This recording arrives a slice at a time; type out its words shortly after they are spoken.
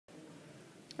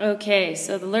Okay,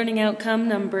 so the learning outcome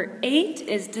number 8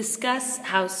 is discuss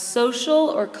how social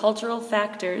or cultural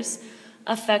factors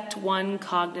affect one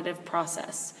cognitive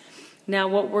process. Now,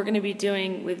 what we're going to be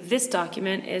doing with this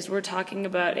document is we're talking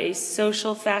about a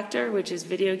social factor, which is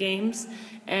video games,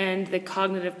 and the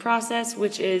cognitive process,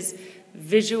 which is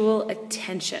visual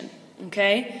attention.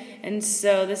 Okay? And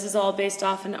so this is all based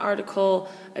off an article,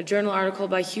 a journal article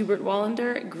by Hubert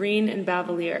Wallander, Green and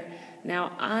Bavelier.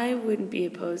 Now, I wouldn't be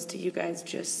opposed to you guys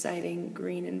just citing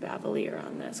Green and Bavelier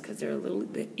on this because they're a little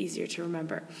bit easier to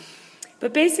remember.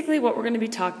 But basically what we're going to be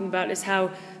talking about is how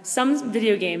some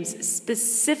video games,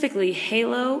 specifically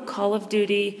Halo, Call of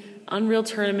Duty, Unreal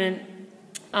Tournament,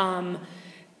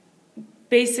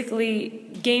 basically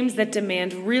games that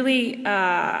demand really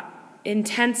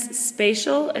intense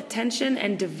spatial attention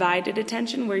and divided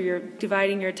attention, where you're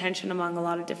dividing your attention among a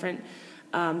lot of different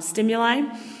stimuli.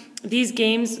 These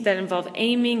games that involve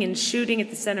aiming and shooting at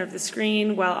the center of the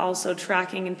screen while also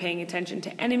tracking and paying attention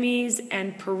to enemies,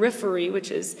 and periphery,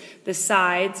 which is the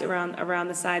sides, around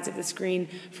the sides of the screen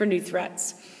for new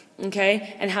threats.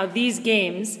 Okay? And how these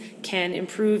games can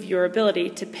improve your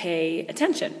ability to pay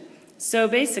attention. So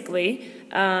basically,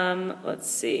 let's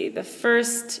see, the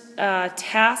first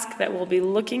task that we'll be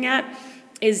looking at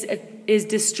is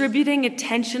distributing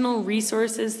attentional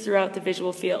resources throughout the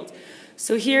visual field.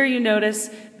 So here you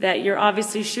notice that you're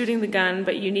obviously shooting the gun,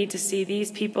 but you need to see these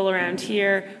people around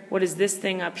here. What is this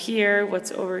thing up here?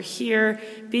 What's over here?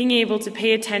 Being able to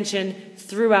pay attention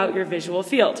throughout your visual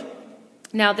field.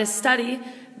 Now, this study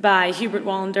by Hubert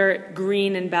Wallander,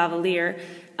 Green and Bavelier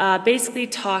basically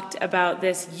talked about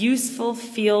this useful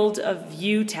field of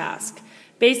view task.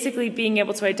 Basically being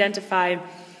able to identify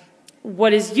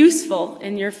what is useful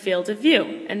in your field of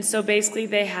view. And so basically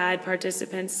they had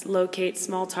participants locate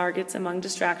small targets among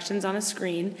distractions on a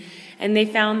screen, and they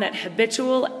found that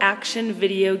habitual action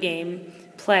video game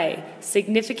play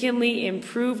significantly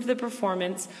improved the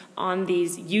performance on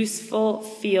these useful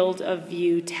field of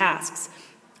view tasks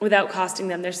without costing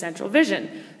them their central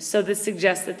vision. So this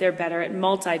suggests that they're better at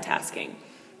multitasking.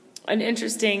 An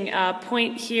interesting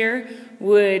point here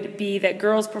would be that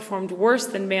girls performed worse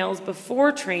than males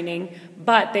before training,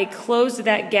 but they closed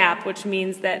that gap, which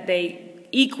means that they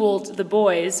equaled the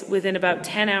boys within about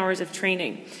 10 hours of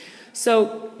training.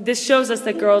 So this shows us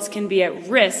that girls can be at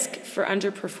risk for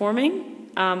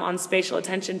underperforming on spatial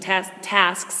attention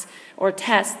tasks or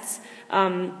tests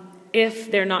if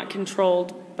they're not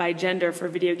controlled by gender for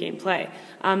video game play.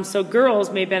 So girls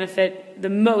may benefit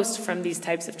the most from these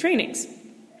types of trainings.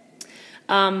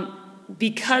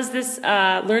 Because this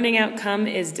learning outcome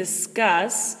is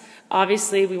discuss,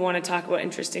 obviously we want to talk about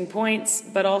interesting points,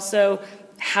 but also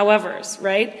howevers,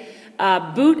 right?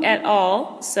 Boot et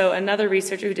al., so another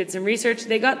researcher who did some research,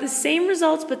 they got the same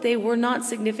results, but they were not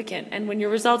significant. And when your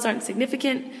results aren't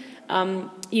significant,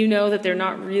 you know that they're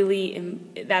not really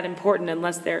that important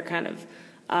unless they're kind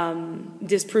of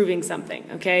disproving something,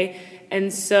 okay?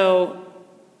 And so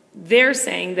they're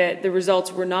saying that the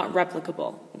results were not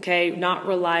replicable, okay, not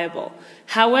reliable.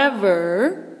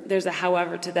 However, there's a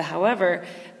however to the however,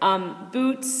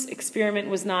 Boot's experiment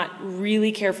was not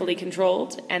really carefully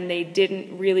controlled, and they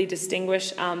didn't really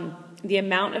distinguish the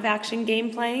amount of action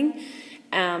game playing,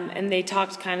 and they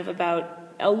talked kind of about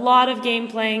a lot of game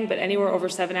playing, but anywhere over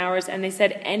 7 hours, and they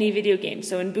said any video game.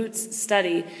 So in Boot's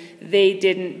study, they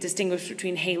didn't distinguish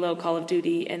between Halo, Call of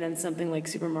Duty, and then something like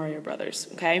Super Mario Brothers,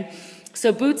 okay?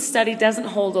 So Boot's study doesn't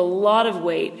hold a lot of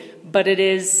weight, but it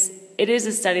is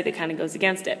a study that kind of goes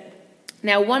against it.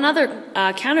 Now, one other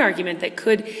counter-argument that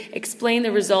could explain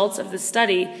the results of the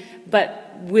study,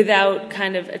 but without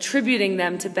kind of attributing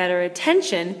them to better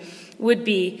attention, would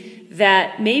be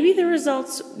that maybe the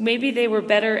results, maybe they were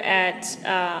better at,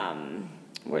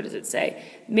 where does it say?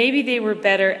 Maybe they were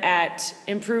better at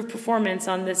improved performance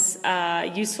on this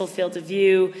useful field of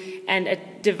view and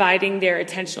at dividing their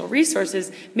attentional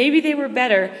resources. Maybe they were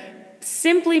better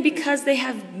simply because they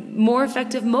have more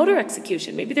effective motor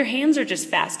execution. Maybe their hands are just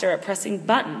faster at pressing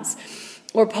buttons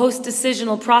or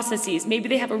post-decisional processes. Maybe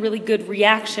they have a really good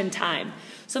reaction time.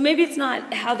 So maybe it's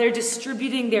not how they're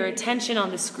distributing their attention on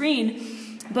the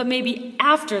screen, but maybe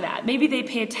after that, maybe they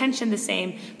pay attention the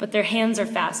same, but their hands are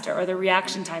faster or their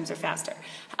reaction times are faster.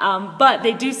 But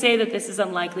they do say that this is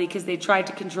unlikely because they tried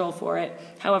to control for it.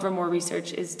 However, more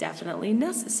research is definitely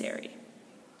necessary.